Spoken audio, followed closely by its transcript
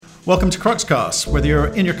Welcome to Cruxcast. Whether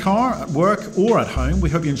you're in your car, at work, or at home,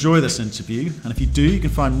 we hope you enjoy this interview. And if you do, you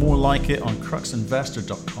can find more like it on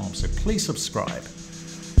cruxinvestor.com. So please subscribe.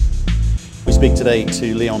 We speak today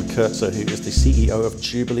to Leon Kurtzer, who is the CEO of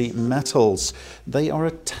Jubilee Metals. They are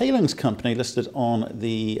a tailings company listed on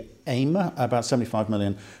the AIM, about 75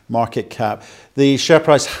 million market cap. The share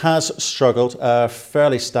price has struggled,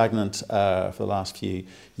 fairly stagnant for the last few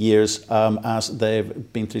years as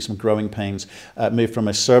they've been through some growing pains, moved from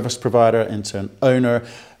a service provider into an owner,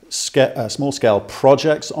 small-scale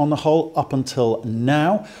projects on the whole up until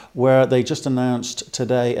now, where they just announced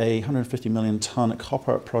today a 150 million ton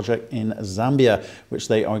copper project in Zambia, which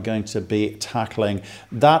they are going to be tackling.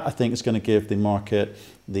 That, I think, is going to give the market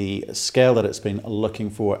the scale that it's been looking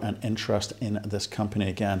for and interest in this company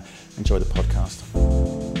again. Enjoy the podcast.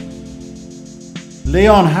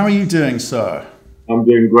 Leon, how are you doing, sir? I'm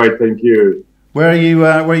doing great, thank you. Where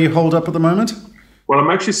are you holed up at the moment? Well,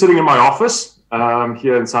 I'm actually sitting in my office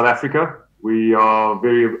here in South Africa. We are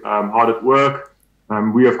very hard at work.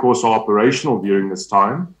 We, of course, are operational during this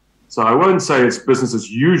time. So I won't say it's business as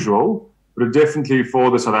usual, but definitely for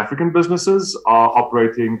the South African businesses are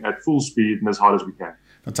operating at full speed and as hard as we can.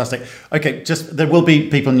 Fantastic. Okay, there will be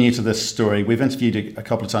people new to this story. We've interviewed a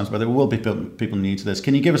couple of times, but there will be people new to this.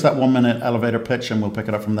 Can you give us that 1 minute elevator pitch and we'll pick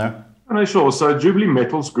it up from there? No, sure. So Jubilee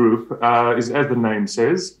Metals Group is, as the name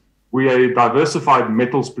says, we are a diversified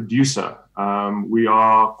metals producer. We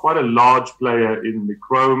are quite a large player in the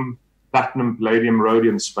chrome, platinum, palladium,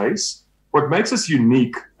 rhodium space. What makes us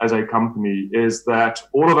unique as a company is that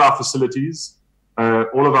all of our facilities,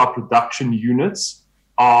 all of our production units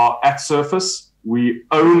are at surface. We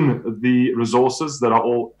own the resources that are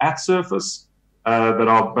all at surface, that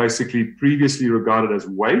are basically previously regarded as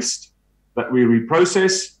waste, that we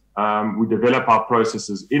reprocess. We develop our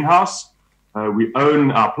processes in-house. We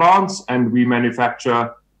own our plants and we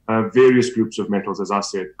manufacture various groups of metals, as I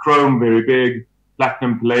said. Chrome, very big,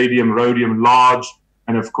 platinum, palladium, rhodium, large.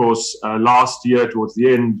 And of course, last year, towards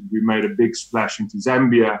the end, we made a big splash into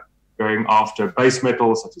Zambia, going after base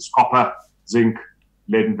metals such as copper, zinc,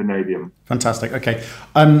 lead and vanadium. Fantastic. Okay.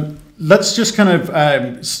 Let's just kind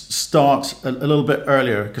of start a little bit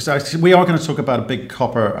earlier, because we are going to talk about a big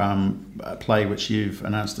copper play, which you've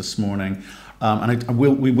announced this morning.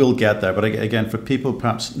 We will get there. But again, for people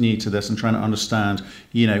perhaps new to this and trying to understand,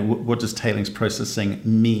 what does tailings processing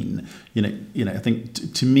mean? I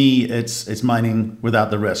think to me, it's mining without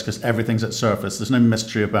the risk, because everything's at surface. There's no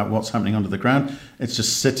mystery about what's happening under the ground. It's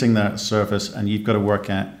just sitting there at the surface, and you've got to work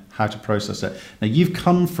out how to process it. Now, you've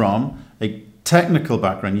come from a technical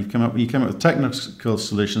background. You came up with technical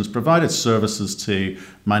solutions, provided services to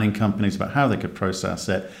mining companies about how they could process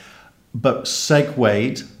it, but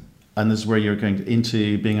segued. And this is where you're going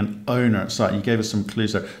into being an owner at site. You gave us some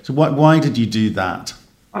clues there. So why did you do that?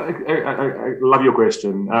 I love your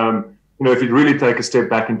question. If you really take a step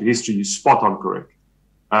back into history, you're spot on correct.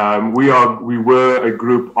 We were a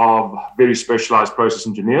group of very specialized process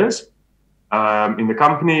engineers. In the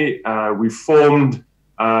company, we formed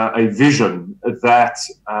a vision that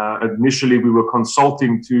initially we were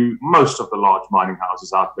consulting to most of the large mining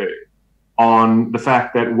houses out there on the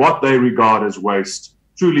fact that what they regard as waste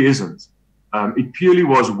truly isn't. It purely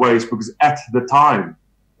was waste because at the time,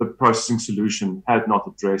 the processing solution had not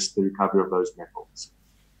addressed the recovery of those metals.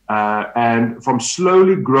 And from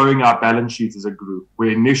slowly growing our balance sheet as a group, where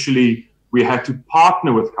initially we had to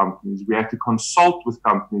partner with companies, we had to consult with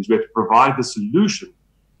companies, we had to provide the solution,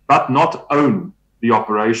 but not own the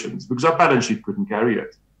operations because our balance sheet couldn't carry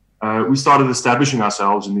it. We started establishing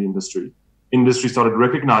ourselves in the industry. Industry started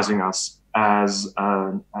recognizing us as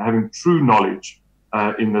having true knowledge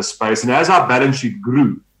in this space. And as our balance sheet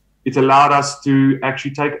grew, it allowed us to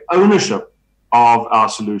actually take ownership of our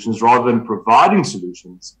solutions rather than providing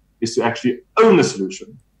solutions, is to actually own the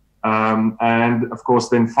solution. And of course,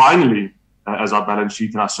 then finally, as our balance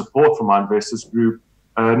sheet and our support from our investors group,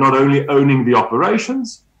 not only owning the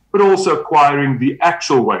operations, but also acquiring the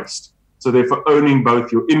actual waste. So therefore owning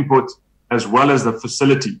both your input as well as the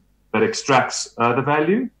facility that extracts the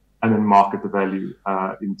value and then market the value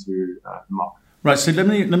into the market. Right, so let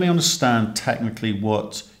me understand technically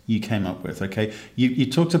what you came up with, okay? You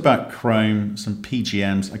talked about chrome, some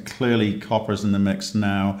PGMs, and clearly copper's in the mix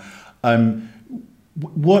now.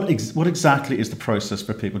 What exactly is the process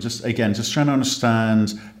for people? Just trying to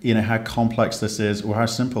understand, how complex this is or how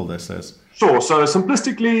simple this is. Sure. So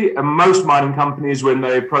simplistically, most mining companies, when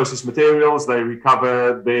they process materials, they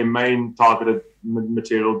recover their main targeted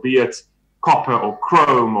material, be it copper or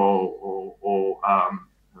chrome or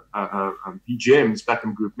PGMs,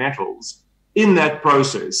 platinum group metals. In that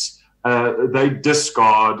process, they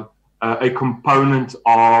discard a component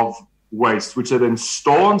of waste, which they then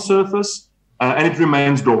store on surface, and it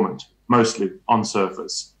remains dormant, mostly on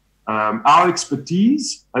surface. Our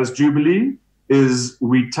expertise as Jubilee is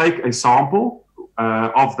we take a sample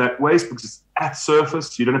of that waste because it's at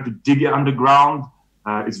surface. You don't have to dig it underground.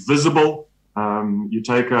 It's visible.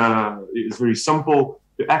 It's very simple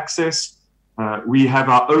to access. We have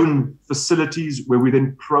our own facilities where we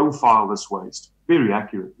then profile this waste very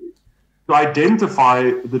accurately to identify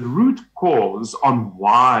the root cause on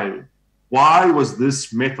why was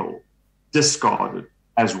this metal discarded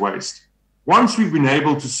as waste. Once we've been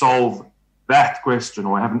able to solve that question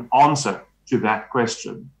or have an answer to that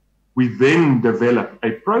question, we then develop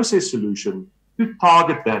a process solution to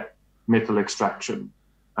target that metal extraction.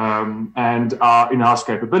 And our in-house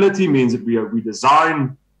capability means that we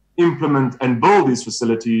design, implement, and build these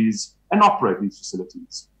facilities and operate these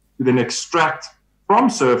facilities to then extract from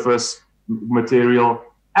surface material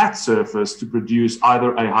at surface to produce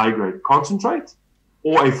either a high-grade concentrate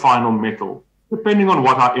or a final metal, depending on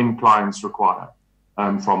what our end clients require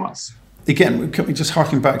from us. Again, just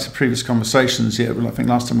harking back to previous conversations, I think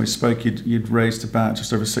last time we spoke, you'd raised about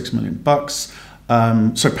just over $6 million. Was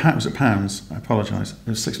it pounds? I apologise. It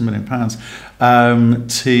was £6 million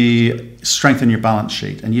to strengthen your balance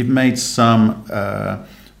sheet, and you've made some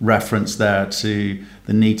reference there to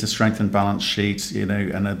the need to strengthen balance sheets.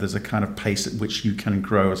 And there's a kind of pace at which you can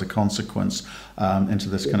grow as a consequence into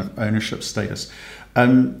this kind of ownership status.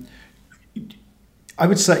 I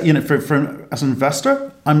would say, for as an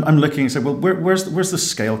investor, I'm looking and say, well, where's the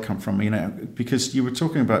scale come from? Because you were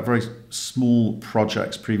talking about very small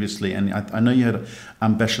projects previously, and I know you had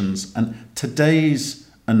ambitions. And today's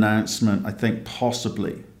announcement, I think,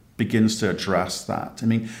 possibly begins to address that.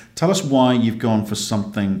 Tell us why you've gone for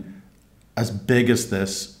something as big as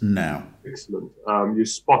this now. Excellent. You're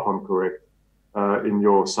spot on correct in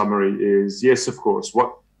your summary. Is yes, of course.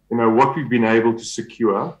 What we've been able to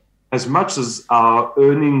secure, as much as our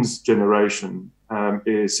earnings generation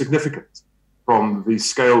is significant from the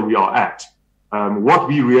scale we are at, what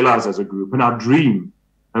we realize as a group, and our dream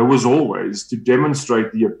was always to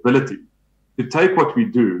demonstrate the ability to take what we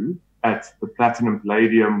do at the platinum,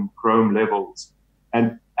 palladium, chrome levels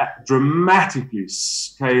and dramatically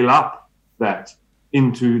scale up that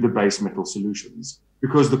into the base metal solutions,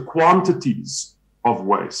 because the quantities of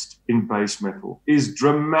waste in base metal is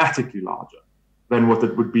dramatically larger than what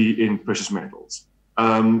it would be in precious metals.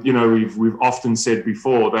 We've often said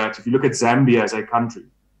before that if you look at Zambia as a country,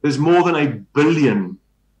 there's more than 1 billion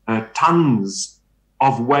tons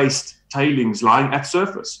of waste tailings lying at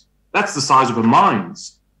surface. That's the size of a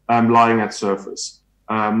mines lying at surface,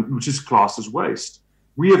 which is classed as waste.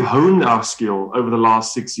 We have honed our skill over the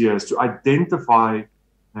last 6 years to identify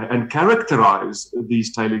and characterize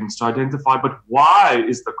these tailings, to identify, but why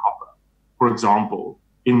is the copper, for example,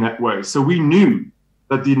 in that way? So we knew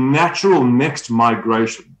that the natural next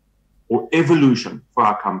migration or evolution for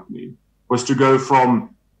our company was to go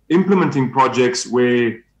from implementing projects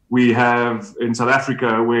where we have in South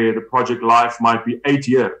Africa, where the project life might be 8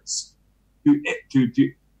 years,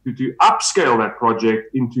 to upscale that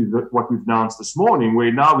project into what we've announced this morning,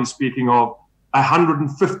 where now we're speaking of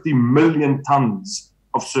 150 million tons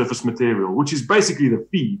of surface material, which is basically the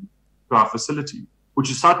feed to our facility, which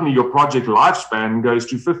is suddenly your project lifespan goes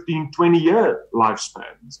to 15, 20-year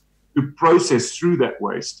lifespans to process through that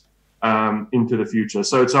waste into the future.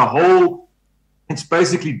 So it's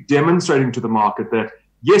basically demonstrating to the market that,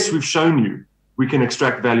 yes, we've shown you we can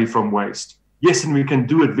extract value from waste. Yes, and we can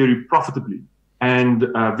do it very profitably and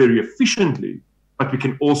very efficiently, but we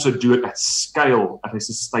can also do it at scale at a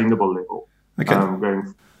sustainable level. Okay.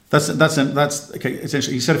 That's okay. It's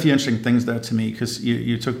interesting. You said a few interesting things there to me, because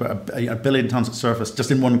you talk about a billion tons at surface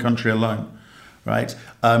just in one country alone, right?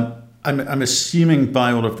 I'm assuming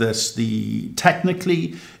by all of this,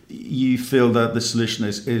 technically you feel that the solution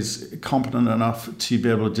is competent enough to be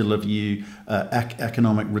able to deliver you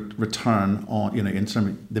economic return on, in terms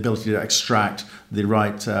of the ability to extract the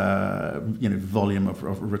right volume of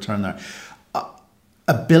return there.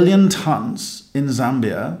 1 billion tons in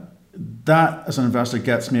Zambia. That, as an investor,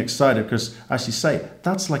 gets me excited, because, as you say,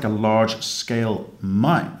 that's like a large-scale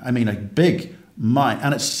mine. A big mine,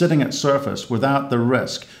 and it's sitting at surface without the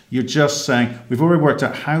risk. You're just saying, we've already worked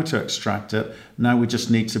out how to extract it, now we just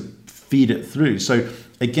need to feed it through. So,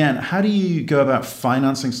 again, how do you go about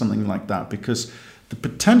financing something like that? Because the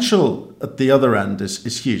potential at the other end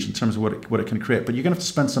is huge in terms of what it can create, but you're going to have to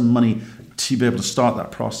spend some money to be able to start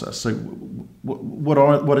that process. So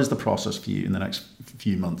what is the process for you in the next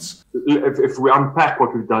few months? If we unpack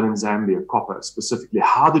what we've done in Zambia, copper specifically,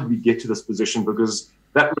 how did we get to this position? Because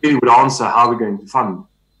that really would answer how we're going to fund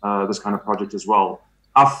this kind of project as well.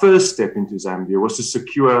 Our first step into Zambia was to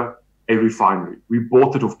secure a refinery. We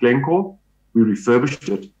bought it off Glencore, we refurbished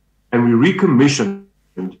it, and we recommissioned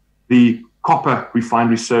the copper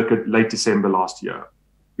refinery circuit late December last year.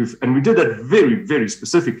 And we did that very, very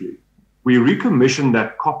specifically. We recommissioned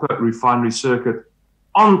that copper refinery circuit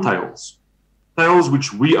on tails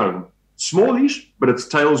which we own. Smallish, but it's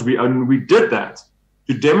tails we own. We did that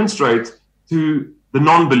to demonstrate to the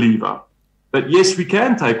non-believer that yes, we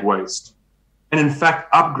can take waste and in fact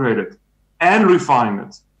upgrade it and refine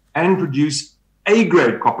it and produce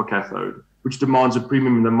A-grade copper cathode, which demands a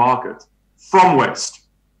premium in the market from waste.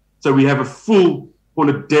 So we have a full, call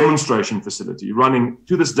it demonstration facility running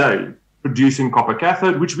to this day, producing copper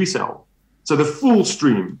cathode, which we sell. So the full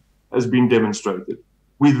stream has been demonstrated.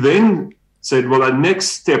 We then said, well, our next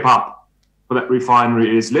step up for that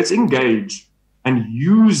refinery is let's engage and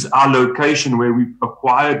use our location where we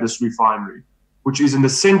acquired this refinery, which is in the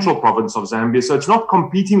central province of Zambia. So it's not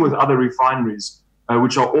competing with other refineries,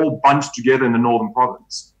 which are all bunched together in the northern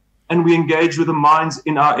province. And we engage with the mines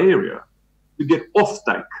in our area to get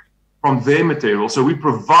offtake from their material. So we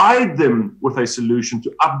provide them with a solution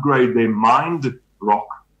to upgrade their mined rock,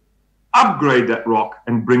 upgrade that rock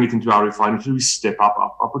and bring it into our refinery to step up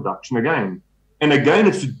our production again. And again,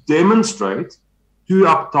 it's to demonstrate to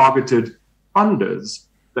our targeted funders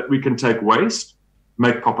that we can take waste,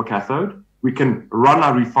 make copper cathode, we can run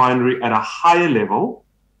our refinery at a higher level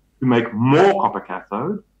to make more copper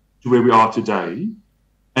cathode to where we are today.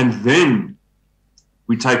 And then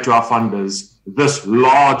we take to our funders this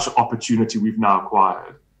large opportunity we've now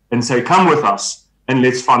acquired and say, come with us and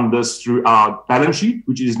let's fund this through our balance sheet,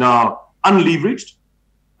 which is now unleveraged,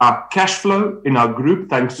 our cash flow in our group,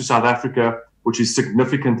 thanks to South Africa, which is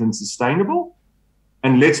significant and sustainable.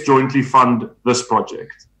 And let's jointly fund this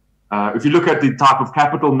project. If you look at the type of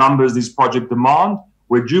capital numbers this project demand,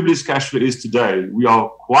 where Jubilee's cash flow is today, we are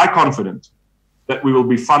quite confident that we will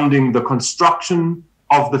be funding the construction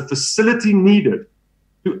of the facility needed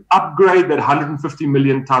to upgrade that 150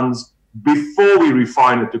 million tons before we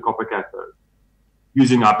refine it to copper cathode,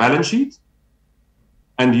 using our balance sheet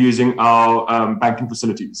and using our banking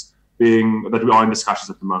facilities, being that we are in discussions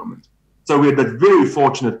at the moment. So we're at that very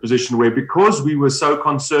fortunate position where, because we were so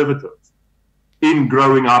conservative in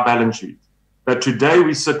growing our balance sheet, that today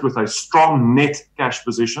we sit with a strong net cash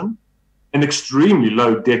position, an extremely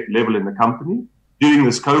low debt level in the company. During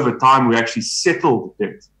this COVID time, we actually settled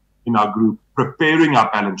debt in our group, preparing our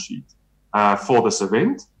balance sheet for this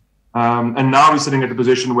event. And now we're sitting at a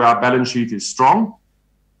position where our balance sheet is strong.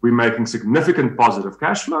 We're making significant positive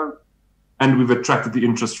cash flow, and we've attracted the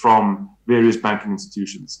interest from various banking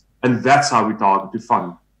institutions. And that's how we target to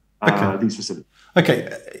fund these facilities.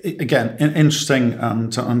 Okay, again, interesting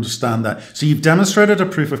to understand that. So you've demonstrated a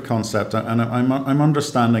proof of concept, and I'm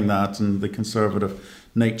understanding that, and the conservative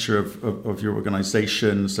nature of your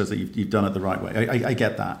organization says that you've done it the right way. I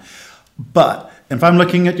get that. But if I'm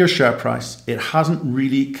looking at your share price, it hasn't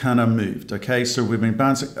really kind of moved. Okay, so we've been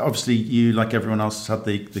bouncing. Obviously, you, like everyone else, has had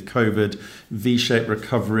the COVID V-shaped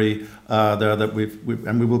recovery there that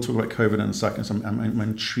and we will talk about COVID in a second. So I'm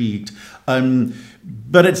intrigued.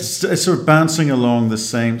 But it's sort of bouncing along the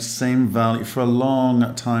same value for a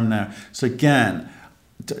long time now. So again,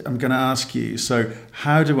 I'm going to ask you. So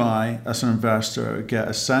how do I, as an investor, get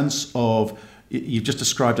a sense of? You've just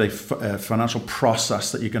described a financial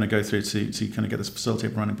process that you're going to go through to kind of get this facility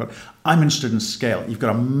up and running. But I'm interested in scale. You've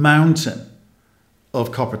got a mountain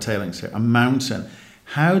of copper tailings here, a mountain.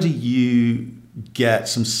 How do you get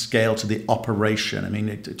some scale to the operation? I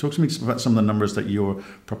mean, talk to me about some of the numbers that you're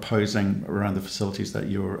proposing around the facilities that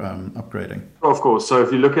you're upgrading. Of course. So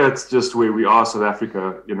if you look at just where we are, South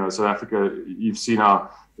Africa, South Africa, you've seen the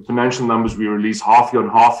financial numbers we release half year on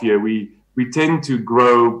half year. We tend to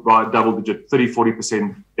grow by double digit,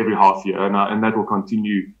 30-40% every half year. And that will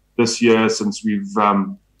continue this year, since we've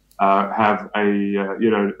have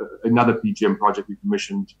another PGM project we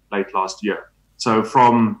commissioned late last year. So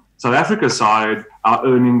from South Africa's side, our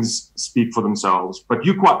earnings speak for themselves. But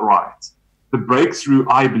you're quite right. The breakthrough,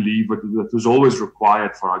 I believe, that was always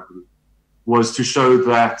required for our group was to show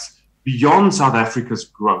that beyond South Africa's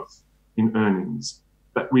growth in earnings,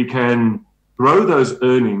 that we can grow those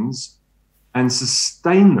earnings and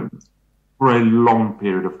sustain them for a long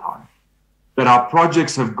period of time. That our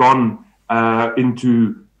projects have gone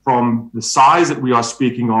into, from the size that we are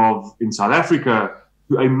speaking of in South Africa,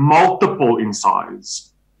 to a multiple in size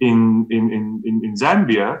in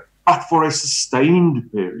Zambia, but for a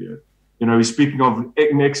sustained period. We're speaking of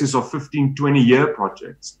in excess of 15, 20-year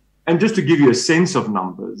projects. And just to give you a sense of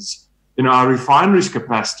numbers, our refinery's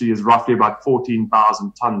capacity is roughly about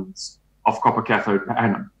 14,000 tons of copper cathode per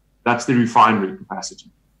annum. That's the refinery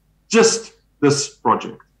capacity. Just this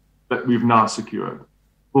project that we've now secured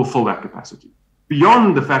will fill that capacity.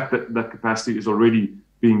 Beyond the fact that that capacity is already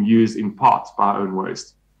being used in part by our own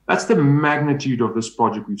waste. That's the magnitude of this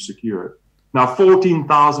project we've secured. Now,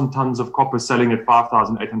 14,000 tons of copper selling at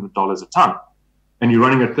 $5,800 a ton, and you're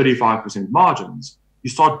running at 35% margins, you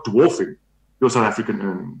start dwarfing your South African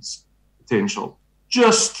earnings potential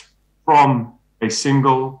just from a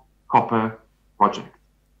single copper project.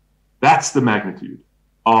 That's the magnitude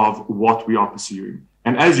of what we are pursuing.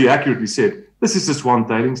 And as you accurately said, this is just one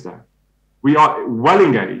tailings dam. We are well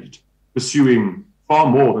engaged pursuing far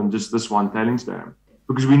more than just this one tailings dam,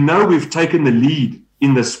 because we know we've taken the lead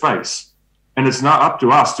in this space, and it's now up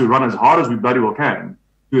to us to run as hard as we bloody well can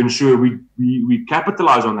to ensure we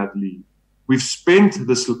capitalize on that lead. We've spent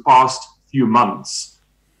this past few months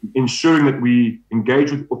ensuring that we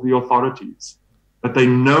engage with the authorities, that they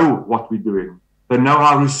know what we're doing. They know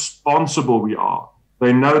how responsible we are.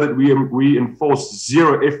 They know that we enforce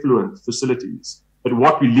zero effluent facilities, that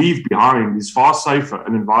what we leave behind is far safer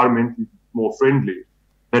and environmentally more friendly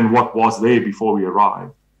than what was there before we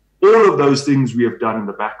arrived. All of those things we have done in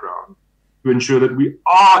the background to ensure that we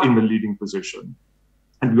are in the leading position.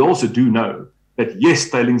 And we also do know that, yes,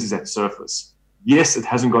 tailings is at surface. Yes, it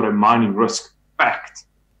hasn't got a mining risk, fact,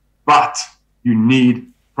 but you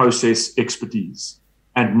need process expertise,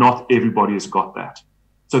 and not everybody has got that.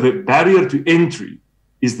 So the barrier to entry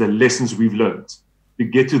is the lessons we've learned to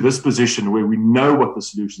get to this position where we know what the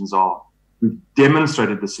solutions are. We've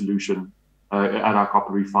demonstrated the solution at our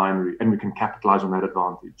copper refinery, and we can capitalize on that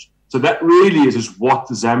advantage. So that really is what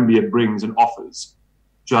Zambia brings and offers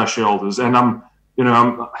to our shareholders. And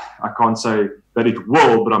I can't say that it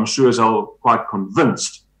will, but I'm sure as I'm quite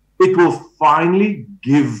convinced, it will finally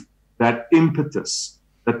give that impetus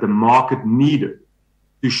that the market needed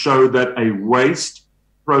to show that a waste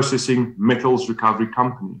processing metals recovery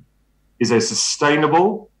company is a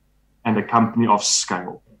sustainable and a company of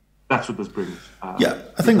scale. That's what this brings. I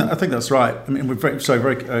think that's right. I mean, we're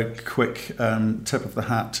very quick tip of the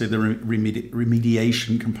hat to the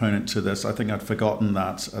remediation component to this. I think I'd forgotten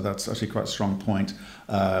that. That's actually quite a strong point.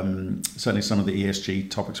 Certainly, some of the ESG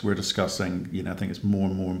topics we're discussing, I think it's more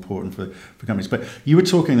and more important for companies. But you were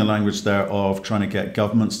talking the language there of trying to get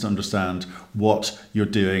governments to understand what you're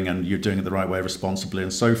doing, and you're doing it the right way, responsibly,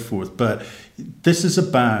 and so forth. But this is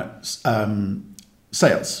about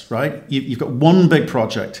sales, right? You've got one big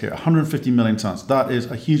project here, 150 million tons. That is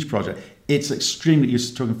a huge project. It's extremely, you're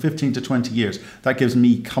talking 15 to 20 years. That gives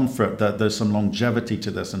me comfort that there's some longevity to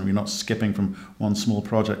this and we're not skipping from one small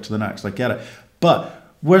project to the next. I get it.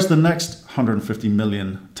 But where's the next 150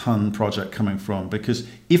 million ton project coming from? Because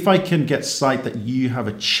if I can get sight that you have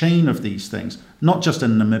a chain of these things, not just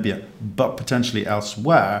in Namibia, but potentially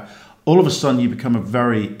elsewhere, all of a sudden you become a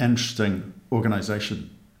very interesting organization.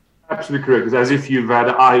 Absolutely correct. It's as if you've had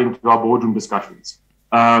an eye into our boardroom discussions.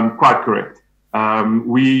 Quite correct.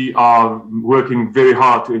 We are working very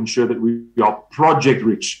hard to ensure that we are project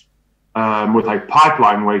rich with a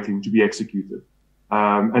pipeline waiting to be executed.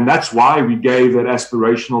 And that's why we gave that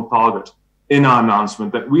aspirational target in our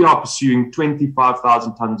announcement that we are pursuing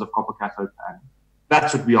 25,000 tons of copper cathode per annum.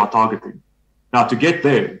 That's what we are targeting. Now, to get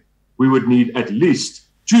there, we would need at least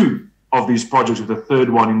 2 of these projects with a third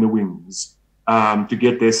one in the wings. To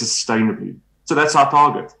get there sustainably. So that's our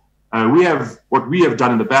target. What we have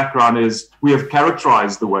done in the background is we have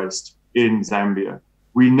characterized the waste in Zambia.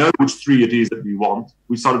 We know which 3 it is that we want.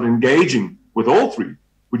 We started engaging with all 3.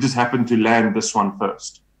 We just happened to land this one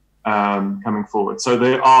first coming forward. So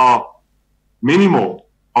there are many more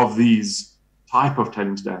of these type of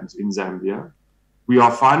tailings dams in Zambia. We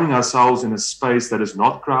are finding ourselves in a space that is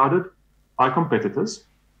not crowded by competitors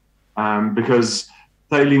because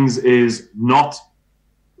tailings is not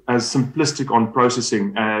as simplistic on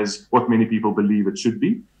processing as what many people believe it should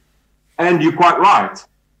be. And you're quite right.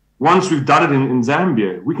 Once we've done it in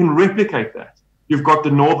Zambia, we can replicate that. You've got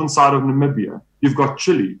the northern side of Namibia. You've got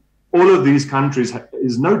Chile. All of these countries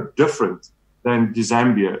is no different than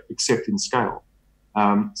Zambia, except in scale.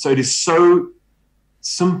 So it is so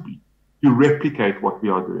simple to replicate what we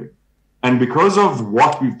are doing. And because of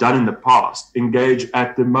what we've done in the past, engage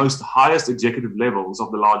at the most highest executive levels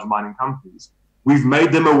of the large mining companies, we've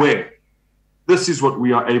made them aware. This is what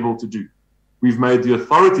we are able to do. We've made the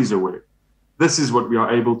authorities aware. This is what we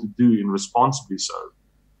are able to do in responsibly so.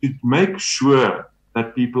 To make sure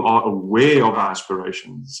that people are aware of our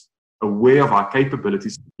aspirations, aware of our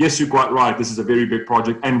capabilities. Yes, you're quite right. This is a very big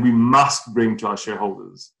project, and we must bring to our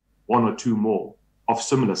shareholders 1 or 2 more of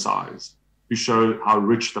similar size to show how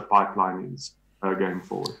rich the pipeline is. going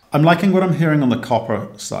forward. I'm liking what I'm hearing on the copper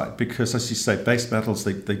side because, as you say, base metals,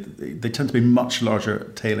 they tend to be much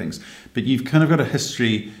larger tailings. But you've kind of got a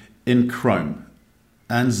history in chrome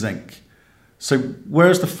and zinc. So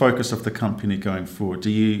where's the focus of the company going forward? Do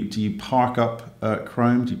you park up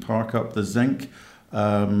chrome? Do you park up the zinc?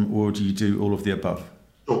 Or do you do all of the above?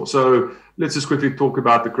 Sure. So let's just quickly talk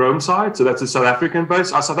about the chrome side. So that's the South African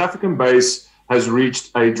base. Our South African base has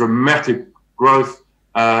reached a dramatic growth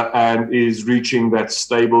and is reaching that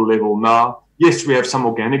stable level now. Yes, we have some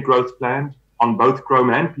organic growth planned on both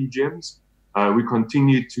chrome and PGMs. We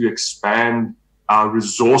continue to expand our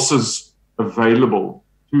resources available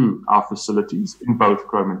to our facilities in both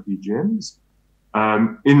chrome and PGMs.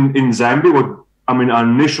 In Zambia, our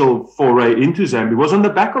initial foray into Zambia was on the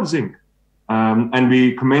back of zinc. And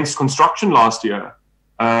we commenced construction last year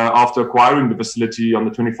after acquiring the facility on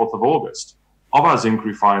the 24th of August of our zinc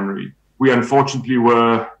refinery. We unfortunately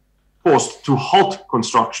were forced to halt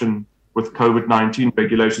construction with COVID-19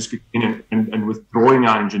 regulations kicking in and withdrawing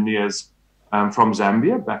our engineers from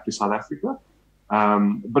Zambia back to South Africa.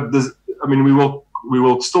 But we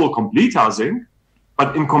will still complete our zinc,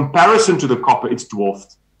 but in comparison to the copper, it's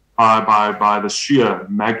dwarfed by the sheer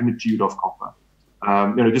magnitude of copper.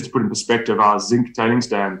 Just to put in perspective, our zinc tailings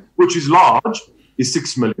dam, which is large, is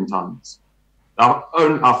 6 million tons.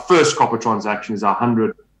 Our first copper transaction is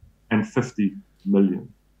 150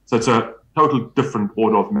 million. So it's a total different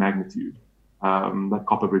order of magnitude that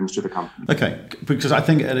copper brings to the company. Okay, because I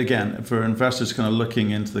think, again, for investors kind of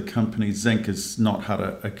looking into the company, zinc has not had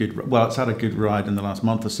it's had a good ride in the last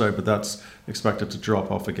month or so, but that's expected to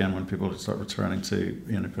drop off again when people start returning to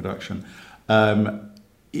production.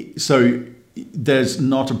 So there's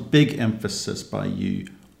not a big emphasis by you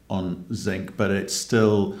on zinc, but it's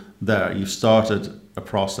still there. You've started a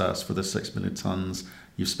process for the 6 million tons.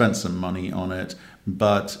 You've spent some money on it,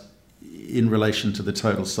 but in relation to the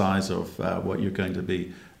total size of what you're going to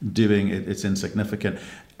be doing, it's insignificant.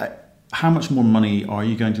 How much more money are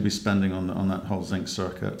you going to be spending on that whole zinc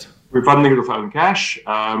circuit? We're funding it with our own cash.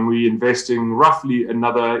 We're investing roughly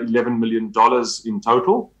another $11 million in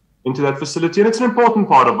total into that facility. And it's an important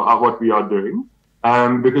part of what we are doing,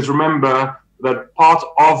 because remember that part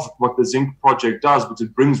of what the zinc project does, which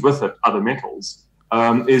it brings with it other metals,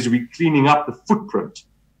 is we cleaning up the footprint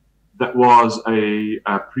that was a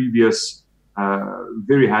previous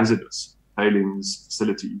very hazardous tailings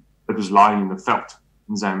facility that was lying in the veld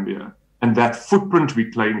in Zambia. And that footprint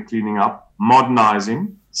we cleaning up,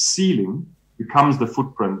 modernizing, sealing, becomes the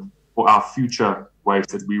footprint for our future waste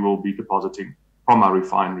that we will be depositing from our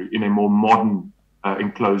refinery in a more modern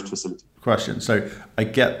enclosed facility. Question. So I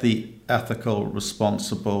get the ethical,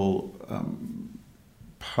 responsible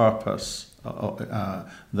purpose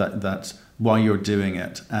that why you're doing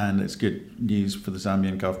it, and it's good news for the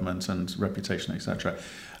Zambian government and reputation, etc.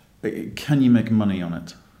 Can you make money on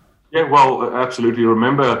it? Yeah, well, absolutely.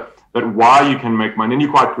 Remember that why you can make money, and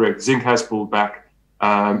you're quite correct, zinc has pulled back.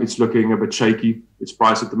 It's looking a bit shaky, its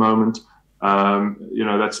price at the moment.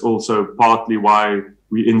 That's also partly why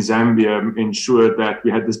we in Zambia ensured that we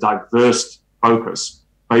had this diverse focus,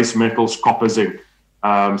 base metals, copper, zinc,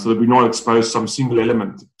 so that we're not exposed to some single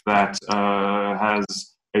element that has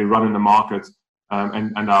a run in the market,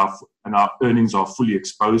 and our earnings are fully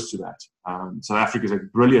exposed to that. South Africa is a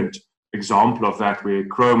brilliant example of that, where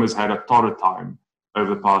chrome has had a torrid time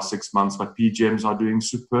over the past 6 months, but PGMs are doing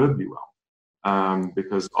superbly well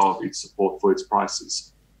because of its support for its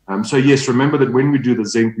prices. So yes, remember that when we do the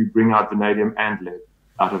zinc, we bring out vanadium and lead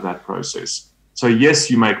out of that process. So yes,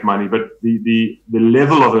 you make money, but the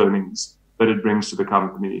level of earnings that it brings to the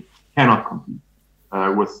company cannot compete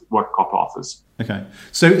with what copper offers. Okay.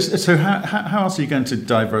 So how else are you going to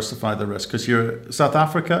diversify the risk? Because South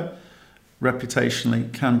Africa,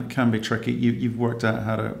 reputationally, can be tricky. You've worked out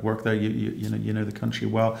how to work there. You know the country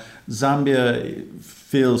well. Zambia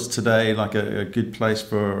feels today like a good place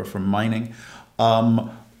for mining.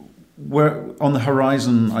 Where on the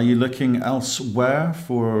horizon are you looking elsewhere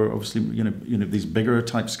for obviously these bigger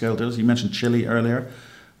type scale deals? You mentioned Chile earlier.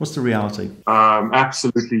 What's the reality?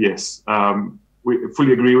 Absolutely yes. We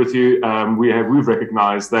fully agree with you. We've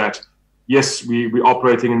recognized that yes, we're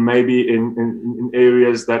operating in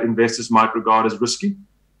areas that investors might regard as risky.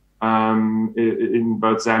 In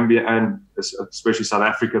both Zambia and especially South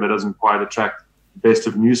Africa, that doesn't quite attract the best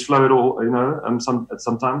of news flow at all.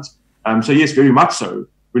 Sometimes. So yes, very much so.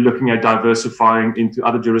 We're looking at diversifying into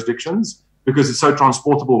other jurisdictions because it's so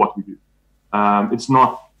transportable what we do. It's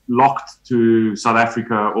not locked to South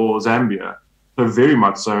Africa or Zambia. So very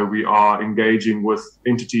much so, we are engaging with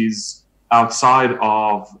entities outside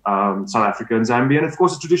of South Africa and Zambia, and of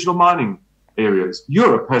course, the traditional mining areas.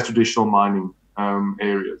 Europe has traditional mining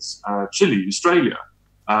areas, Chile, Australia.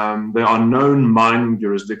 There are known mining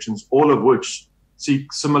jurisdictions, all of which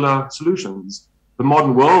seek similar solutions. The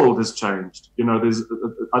modern world has changed.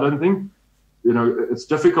 I don't think, it's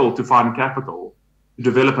difficult to find capital to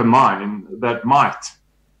develop a mine that might,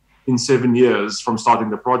 in 7 years from starting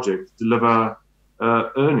the project, deliver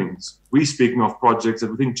earnings. We're speaking of projects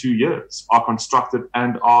that within 2 years are constructed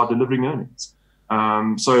and are delivering earnings.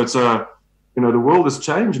 So it's the world has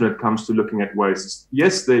changed when it comes to looking at waste.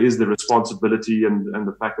 Yes, there is the responsibility and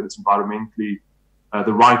the fact that it's environmentally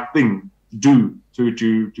the right thing to do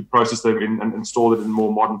to process them and install it in a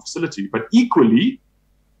more modern facility. But equally,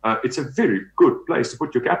 it's a very good place to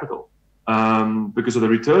put your capital because of the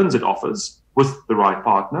returns it offers with the right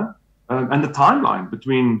partner and the timeline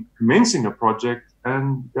between commencing a project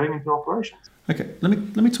and going into operations. Okay,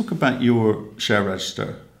 let me talk about your share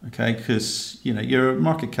register. Okay, because your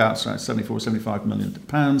market cap's around 75 million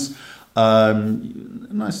pounds.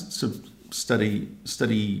 Nice sort of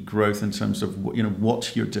steady growth in terms of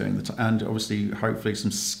what you're doing, and obviously hopefully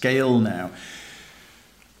some scale now.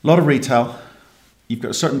 A lot of retail. You've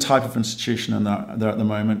got a certain type of institution in there at the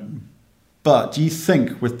moment. But do you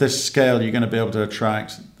think with this scale you're going to be able to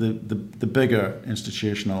attract the bigger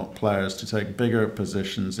institutional players to take bigger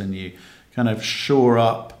positions in you, kind of shore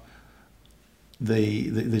up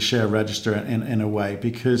the share register in a way,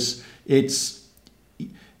 because it's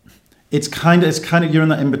kind of you're in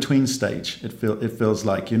that in between stage. It feels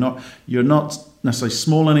like you're not necessarily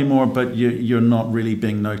small anymore, but you're not really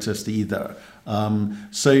being noticed either.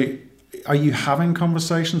 So are you having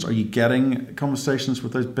conversations? Are you getting conversations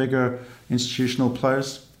with those bigger institutional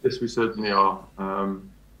players? Yes, we certainly are.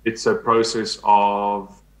 It's a process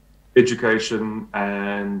of education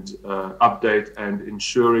and update and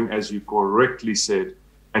ensuring, as you correctly said,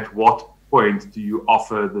 at what point do you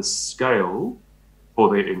offer the scale for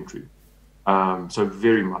their entry. So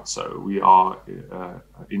very much so. We are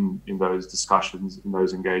in those discussions, in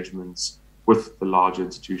those engagements with the larger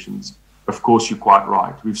institutions. Of course, you're quite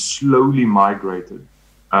right. We've slowly migrated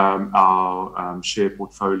our share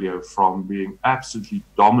portfolio from being absolutely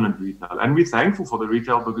dominant retail. And we're thankful for the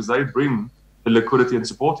retail because they bring the liquidity and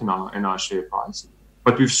support in our share price.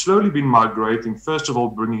 But we've slowly been migrating, first of all,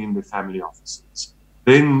 bringing in the family offices,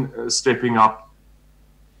 then stepping up.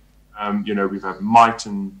 We've had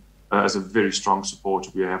Mighton as a very strong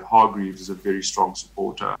supporter. We have Hargreaves as a very strong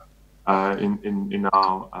supporter in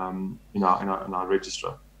our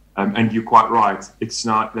register. And you're quite right. It's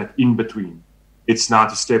not that in between. It's now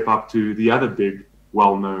to step up to the other big,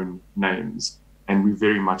 well-known names. And we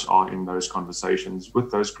very much are in those conversations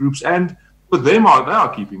with those groups. And with them, they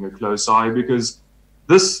are keeping a close eye, because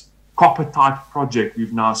this copper type project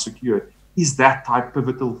we've now secured is that type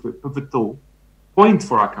pivotal point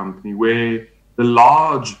for our company, where the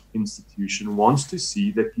large institution wants to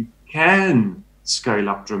see that you can scale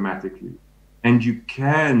up dramatically and you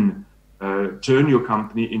can turn your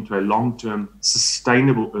company into a long-term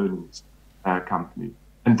sustainable earnings company.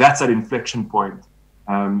 And that's that inflection point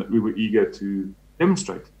that we were eager to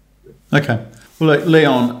demonstrate. Okay. Well,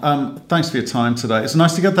 Leon, thanks for your time today. It's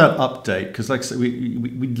nice to get that update, because like I said,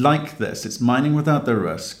 we like this. It's mining without the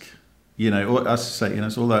risk. As I say,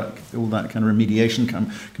 it's all that kind of remediation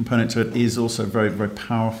component to it is also a very, very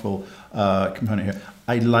powerful component here.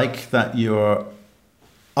 I like that you're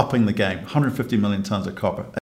upping the game. 150 million tons of copper.